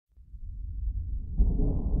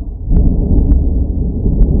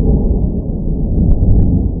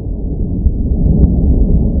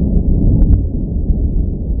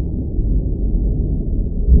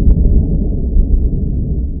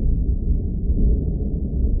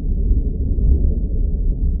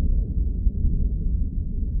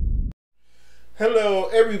Hello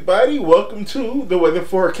everybody, welcome to the weather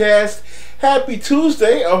forecast. Happy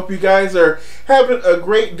Tuesday. I hope you guys are having a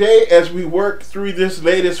great day as we work through this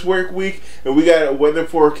latest work week and we got a weather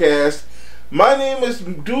forecast. My name is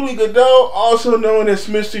Dooley Godot, also known as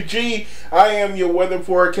Mr. G. I am your weather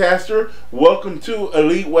forecaster. Welcome to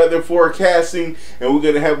Elite Weather Forecasting, and we're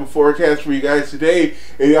going to have a forecast for you guys today.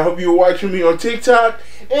 And I hope you're watching me on TikTok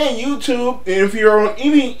and YouTube. And if you're on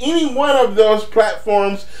any one of those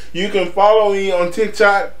platforms, you can follow me on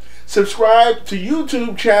TikTok, subscribe to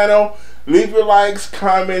YouTube channel, leave your likes,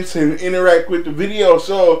 comments, and interact with the video.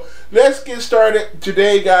 So let's get started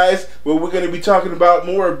today, guys. What we're going to be talking about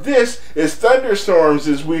more of this is thunderstorms,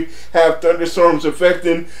 as we have thunderstorms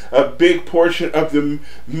affecting a big portion of the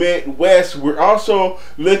Midwest. We're also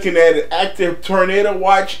looking at an active tornado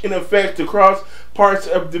watch in effect across parts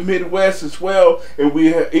of the Midwest as well, and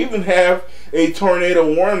we even have a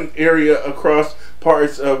tornado warning area across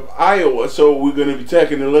parts of Iowa. So we're going to be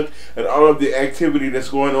taking a look at all of the activity that's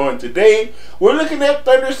going on today. We're looking at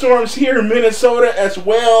thunderstorms here in Minnesota as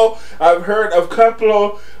well. I've heard of a couple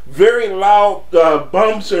of very loud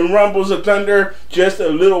bumps and rumbles of thunder just a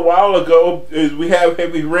little while ago, as we have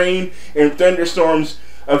heavy rain and thunderstorms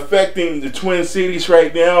affecting the Twin Cities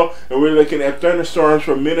right now, and we're looking at thunderstorms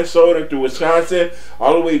from Minnesota to Wisconsin,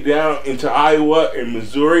 all the way down into Iowa and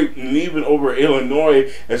Missouri, and even over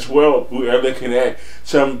Illinois as well. We are looking at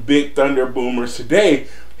some big thunder boomers today.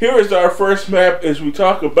 Here is our first map as we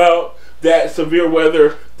talk about that severe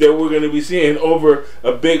weather that we're going to be seeing over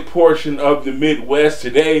a big portion of the Midwest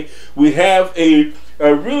today. We have a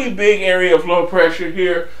really big area of low pressure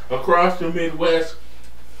here across the Midwest.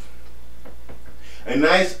 A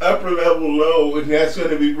nice upper level low, and that's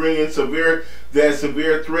going to be bringing severe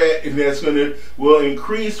threat, and that's will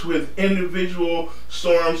increase with individual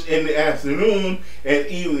storms in the afternoon and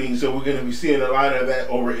evening. So we're going to be seeing a lot of that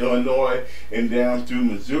over Illinois and down through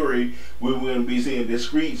Missouri. We're going to be seeing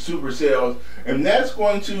discrete supercells, and that's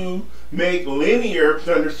going to make linear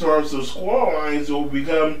thunderstorms. So squall lines will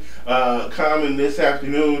become common this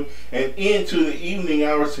afternoon and into the evening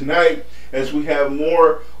hours tonight, as we have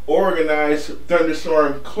more organized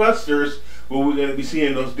thunderstorm clusters where we're going to be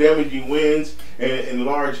seeing those damaging winds and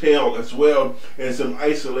large hail as well, and some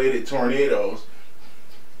isolated tornadoes.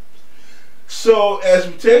 So as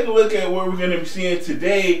we take a look at what we're going to be seeing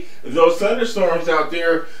today, those thunderstorms out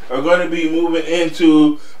there are going to be moving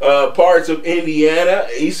into parts of Indiana,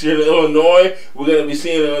 eastern Illinois. We're going to be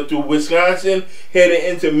seeing them through Wisconsin, heading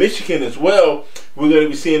into Michigan as well. We're going to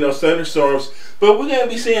be seeing those thunderstorms, but we're going to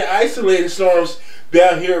be seeing isolated storms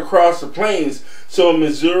down here across the plains. So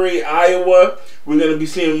Missouri, Iowa, we're going to be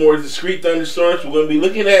seeing more discrete thunderstorms. We're going to be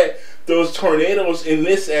looking at those tornadoes, and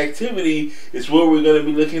this activity is what we're going to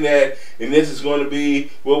be looking at, and this is going to be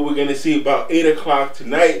what we're going to see about 8 o'clock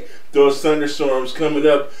tonight, those thunderstorms coming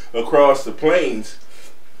up across the plains.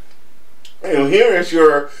 And here is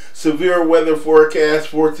your severe weather forecast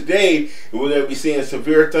for today. We're going to be seeing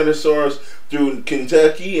severe thunderstorms through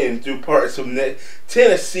Kentucky and through parts of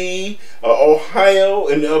Tennessee, Ohio,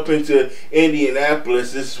 and up into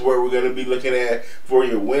Indianapolis. This is where we're going to be looking at for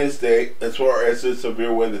your Wednesday as far as the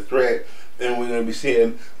severe weather threat. And we're going to be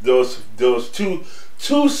seeing those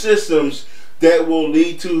two systems that will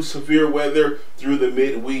lead to severe weather through the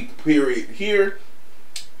midweek period here.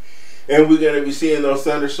 And we're going to be seeing those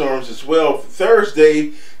thunderstorms as well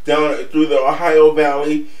Thursday down through the Ohio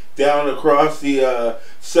Valley, down across the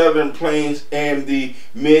southern plains and the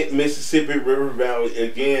mid-Mississippi River Valley,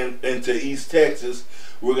 again into East Texas.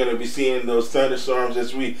 We're going to be seeing those thunderstorms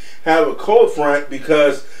as we have a cold front,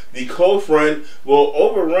 because the cold front will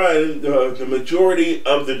overrun the majority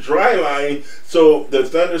of the dry line. So the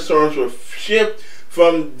thunderstorms will shift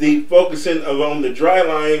from the focusing along the dry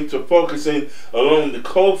line to focusing along the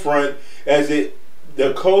cold front, as the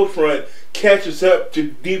cold front catches up to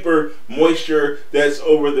deeper moisture that's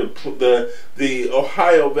over the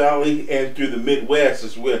Ohio Valley and through the Midwest,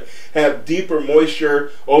 as we have deeper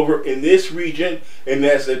moisture over in this region, and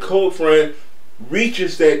as the cold front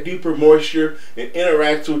reaches that deeper moisture and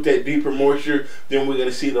interacts with that deeper moisture, then we're going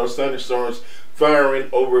to see those thunderstorms firing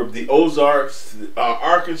over the Ozarks,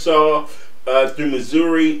 Arkansas, through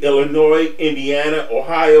Missouri, Illinois, Indiana,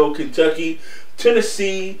 Ohio, Kentucky,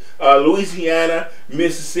 Tennessee, Louisiana,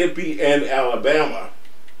 Mississippi, and Alabama.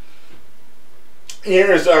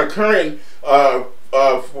 Here is our current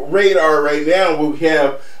radar right now, where we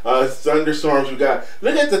have thunderstorms. Look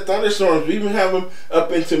at the thunderstorms. We even have them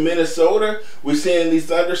up into Minnesota. We're seeing these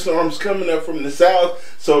thunderstorms coming up from the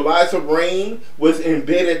south. So lots of rain with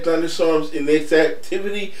embedded thunderstorms in this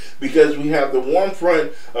activity, because we have the warm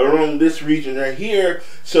front around this region right here.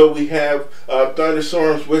 So we have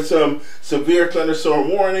thunderstorms with some severe thunderstorm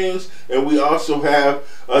warnings, and we also have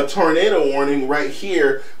a tornado warning right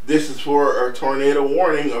here. This is for a tornado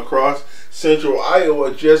warning across central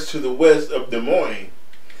Iowa, just to the west of Des Moines.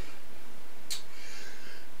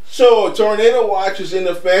 So a tornado watch is in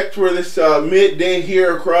effect for this midday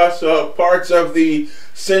here across parts of the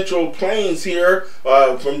central plains here,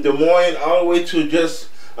 from Des Moines all the way to just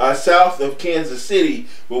south of Kansas City,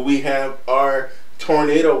 where we have our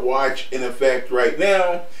tornado watch in effect right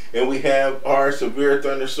now. And we have our severe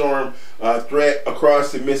thunderstorm threat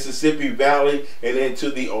across the Mississippi Valley and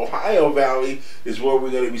into the Ohio Valley is where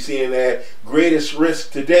we're going to be seeing that greatest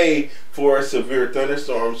risk today for a severe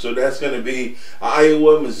thunderstorm. So that's going to be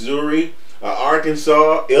Iowa, Missouri,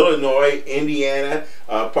 Arkansas, Illinois, Indiana,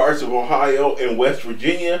 parts of Ohio and West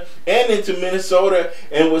Virginia, and into Minnesota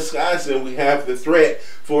and Wisconsin. We have the threat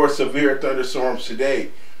for severe thunderstorms today.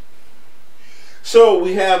 So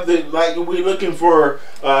we have we're looking for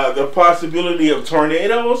the possibility of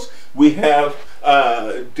tornadoes. We have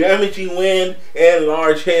damaging wind and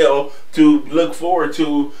large hail to look forward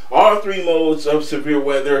to. All three modes of severe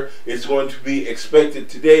weather is going to be expected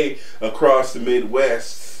today across the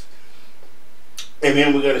Midwest. And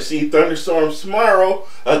then we're going to see thunderstorms tomorrow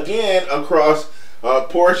again across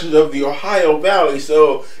portions of the Ohio Valley.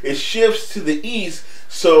 So it shifts to the east.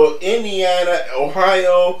 So Indiana,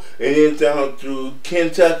 Ohio, and then down through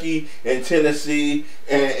Kentucky and Tennessee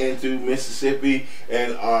and through Mississippi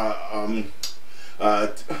and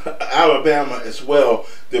Alabama as well.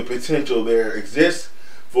 The potential there exists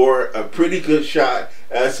for a pretty good shot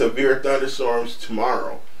at severe thunderstorms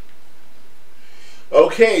tomorrow.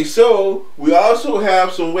 Okay, so we also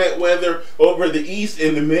have some wet weather over the east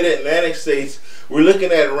in the mid-Atlantic states. We're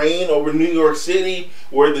looking at rain over New York City,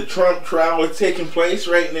 where the Trump trial is taking place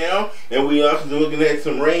right now. And we also looking at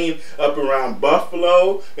some rain up around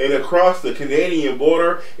Buffalo and across the Canadian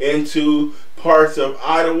border into parts of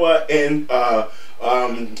Ottawa and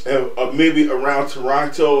maybe around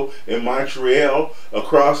Toronto and Montreal,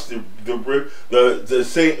 across the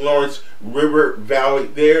St. Lawrence River Valley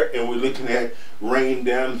there. And we're looking at rain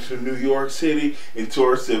down to New York City and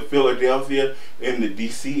towards Philadelphia and the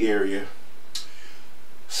DC area.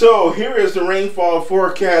 So here is the rainfall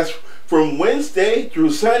forecast from Wednesday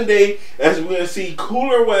through Sunday, as we're going to see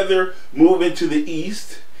cooler weather move into the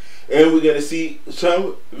east, and we're going to see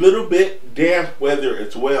some little bit damp weather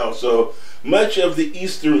as well. So much of the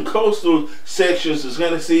eastern coastal sections is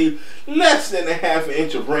going to see less than a ½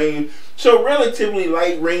 inch of rain. So relatively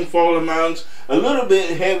light rainfall amounts, a little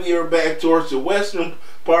bit heavier back towards the western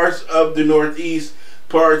parts of the Northeast,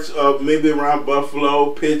 parts of maybe around Buffalo,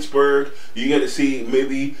 Pittsburgh. You're going to see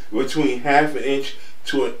maybe between ½ inch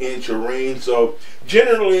to an inch of rain. So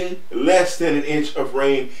generally less than an inch of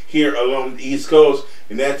rain here along the East Coast,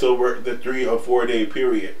 and that's over the 3 or 4 day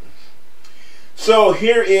period. So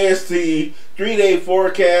here is the 3-day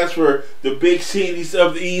forecast for the big cities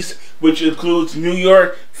of the East, which includes New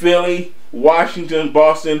York, Philly, Washington,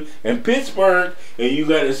 Boston, and Pittsburgh. And you're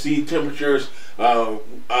going to see temperatures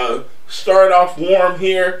start off warm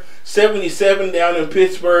here, 77 down in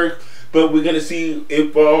Pittsburgh, but we're going to see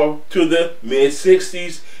it fall to the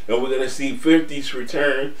mid-60s, and we're going to see 50s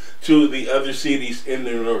return to the other cities in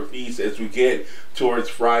the Northeast as we get towards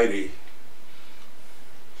Friday.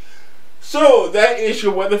 So that is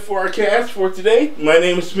your weather forecast for today. My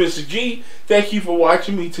name is Mr. G. Thank you for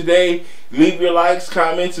watching me today. Leave your likes,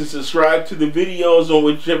 comments, and subscribe to the videos on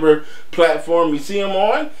whichever platform you see them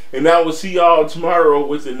on. And I will see y'all tomorrow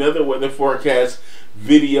with another weather forecast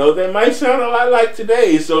video that might sound a lot like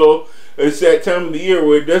today. So it's that time of the year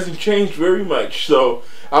where it doesn't change very much. So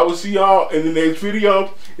I will see y'all in the next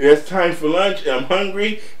video. It's time for lunch. I'm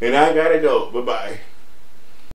hungry and I gotta go. Bye-bye.